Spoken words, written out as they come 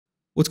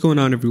What's going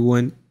on,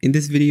 everyone? In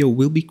this video,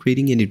 we'll be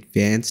creating an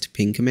advanced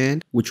ping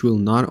command, which will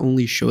not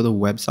only show the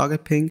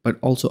WebSocket ping, but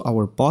also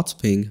our bot's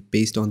ping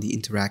based on the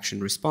interaction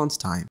response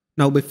time.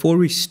 Now, before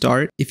we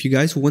start, if you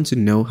guys want to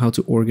know how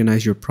to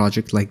organize your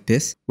project like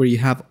this, where you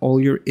have all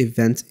your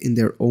events in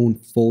their own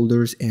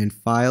folders and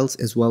files,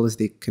 as well as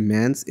the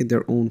commands in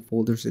their own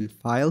folders and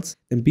files,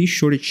 then be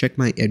sure to check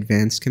my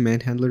advanced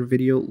command handler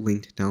video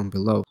linked down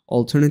below.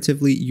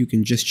 Alternatively, you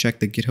can just check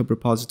the GitHub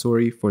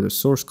repository for the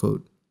source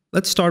code.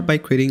 Let's start by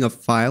creating a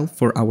file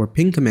for our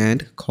ping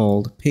command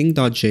called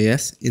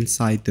ping.js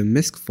inside the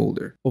MISC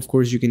folder. Of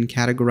course, you can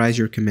categorize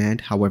your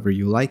command however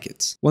you like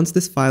it. Once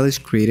this file is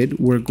created,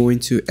 we're going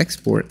to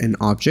export an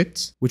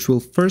object, which will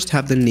first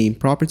have the name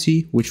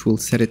property, which will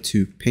set it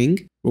to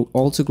ping. We're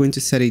also going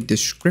to set a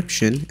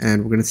description,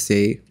 and we're going to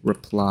say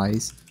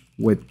replies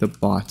with the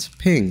bot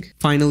ping.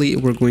 Finally,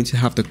 we're going to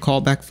have the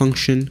callback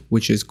function,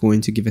 which is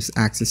going to give us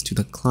access to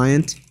the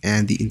client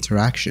and the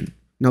interaction.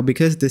 Now,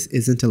 because this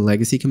isn't a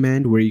legacy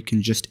command where you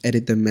can just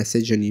edit the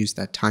message and use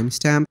that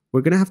timestamp,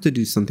 we're going to have to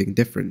do something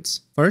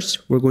different.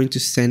 First, we're going to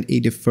send a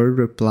deferred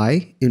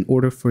reply in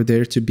order for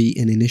there to be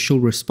an initial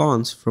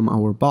response from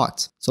our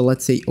bot. So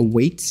let's say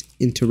await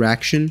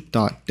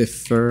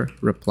interaction.defer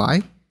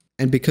reply.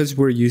 And because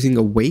we're using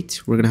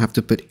await, we're going to have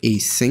to put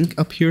async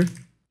up here.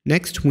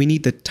 Next, we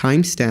need the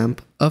timestamp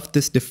of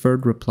this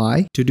deferred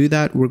reply. To do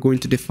that, we're going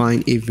to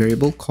define a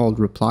variable called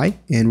reply,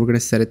 and we're going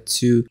to set it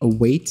to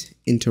await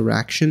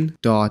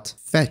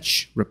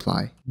interaction.fetch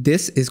reply.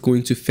 This is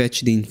going to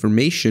fetch the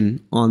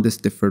information on this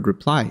deferred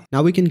reply.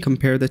 Now we can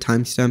compare the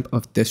timestamp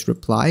of this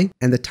reply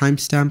and the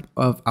timestamp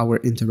of our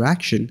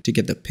interaction to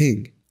get the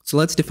ping. So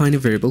let's define a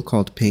variable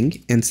called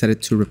ping and set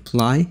it to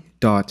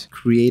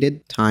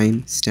reply.created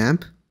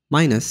timestamp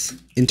minus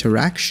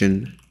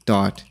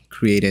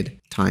interaction.created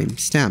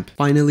timestamp.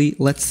 Finally,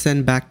 let's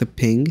send back the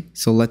ping.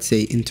 So let's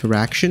say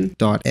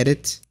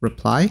interaction.edit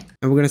reply,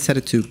 and we're going to set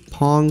it to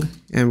pong,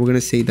 and we're going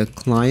to say the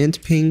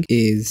client ping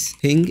is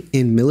ping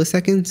in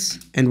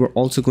milliseconds, and we're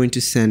also going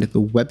to send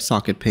the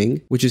WebSocket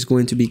ping, which is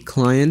going to be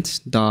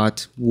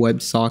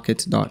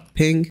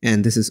client.websocket.ping,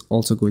 and this is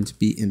also going to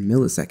be in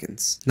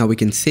milliseconds. Now we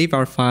can save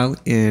our file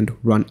and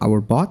run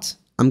our bot.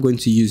 I'm going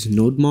to use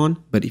NodeMon,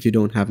 but if you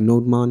don't have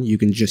NodeMon, you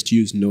can just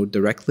use Node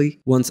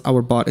directly. Once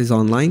our bot is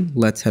online,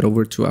 let's head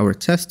over to our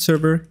test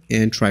server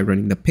and try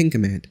running the ping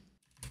command.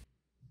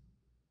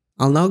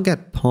 I'll now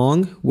get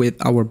pong with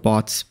our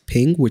bot's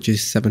ping, which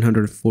is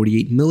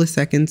 748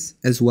 milliseconds,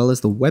 as well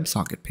as the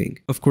WebSocket ping.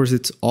 Of course,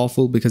 it's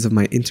awful because of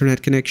my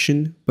internet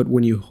connection, but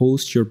when you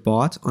host your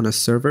bot on a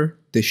server,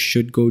 this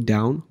should go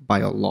down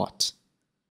by a lot.